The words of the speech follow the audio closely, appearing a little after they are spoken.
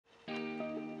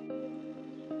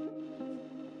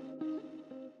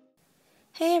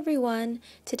Hey everyone!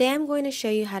 Today I'm going to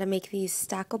show you how to make these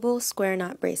stackable square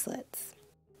knot bracelets.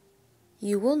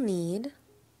 You will need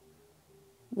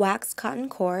wax cotton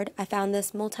cord. I found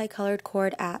this multicolored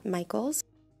cord at Michael's,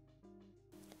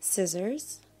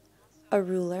 scissors, a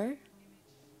ruler,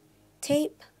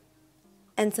 tape,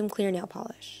 and some clear nail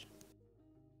polish.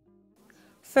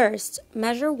 First,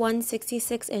 measure one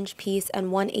 66-inch piece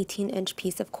and one 18-inch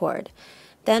piece of cord.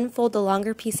 Then fold the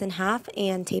longer piece in half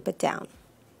and tape it down.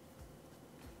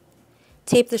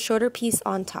 Tape the shorter piece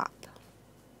on top.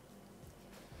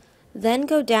 Then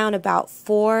go down about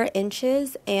 4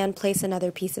 inches and place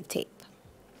another piece of tape.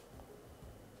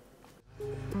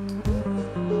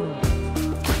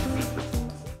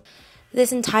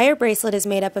 This entire bracelet is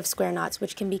made up of square knots,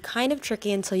 which can be kind of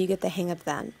tricky until you get the hang of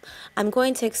them. I'm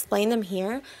going to explain them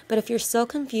here, but if you're still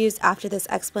confused after this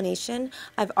explanation,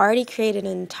 I've already created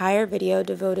an entire video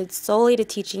devoted solely to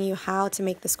teaching you how to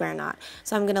make the square knot,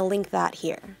 so I'm going to link that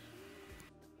here.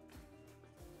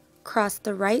 Cross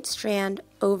the right strand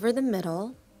over the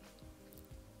middle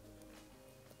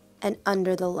and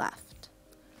under the left.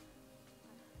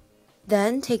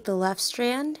 Then take the left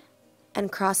strand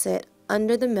and cross it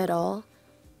under the middle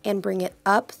and bring it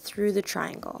up through the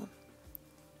triangle.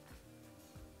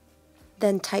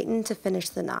 Then tighten to finish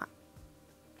the knot.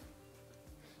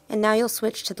 And now you'll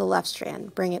switch to the left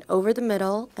strand. Bring it over the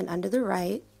middle and under the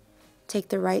right. Take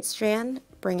the right strand,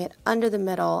 bring it under the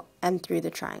middle and through the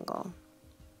triangle.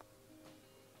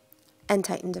 And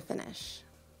tighten to finish.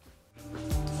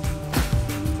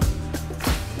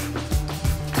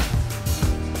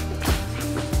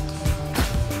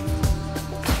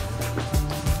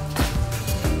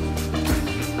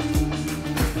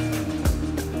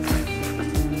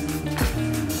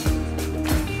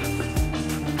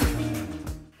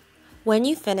 When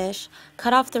you finish,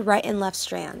 cut off the right and left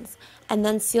strands, and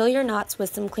then seal your knots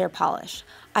with some clear polish.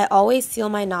 I always seal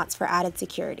my knots for added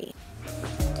security.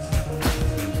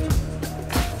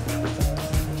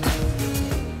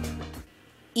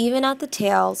 Even out the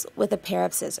tails with a pair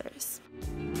of scissors.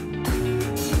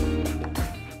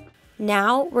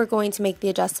 Now we're going to make the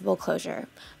adjustable closure.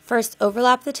 First,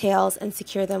 overlap the tails and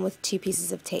secure them with 2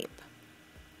 pieces of tape.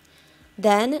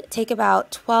 Then take about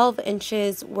 12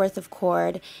 inches worth of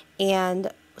cord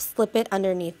and slip it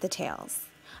underneath the tails.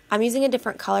 I'm using a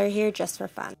different color here just for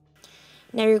fun.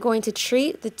 Now you're going to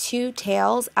treat the 2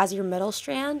 tails as your middle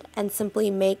strand and simply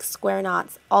make square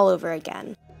knots all over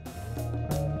again.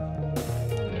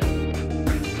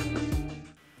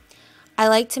 I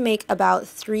like to make about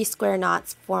 3 square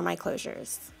knots for my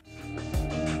closures.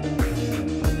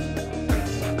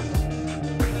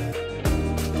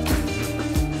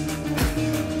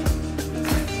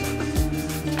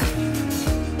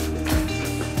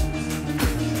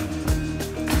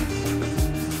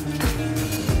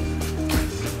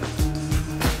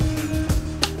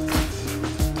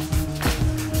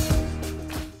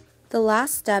 The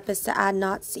last step is to add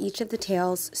knots to each of the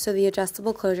tails so the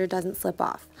adjustable closure doesn't slip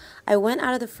off. I went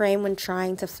out of the frame when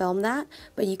trying to film that,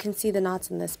 but you can see the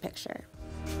knots in this picture.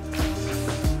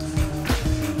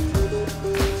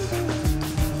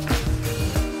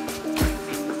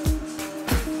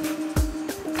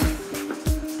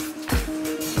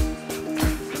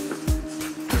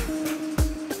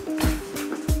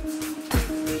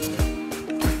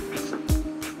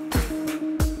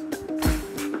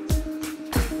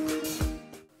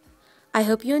 I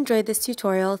hope you enjoyed this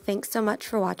tutorial. Thanks so much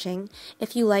for watching.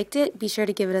 If you liked it, be sure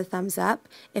to give it a thumbs up.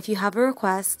 If you have a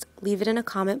request, leave it in a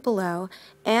comment below.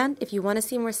 And if you want to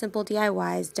see more simple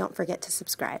DIYs, don't forget to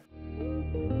subscribe.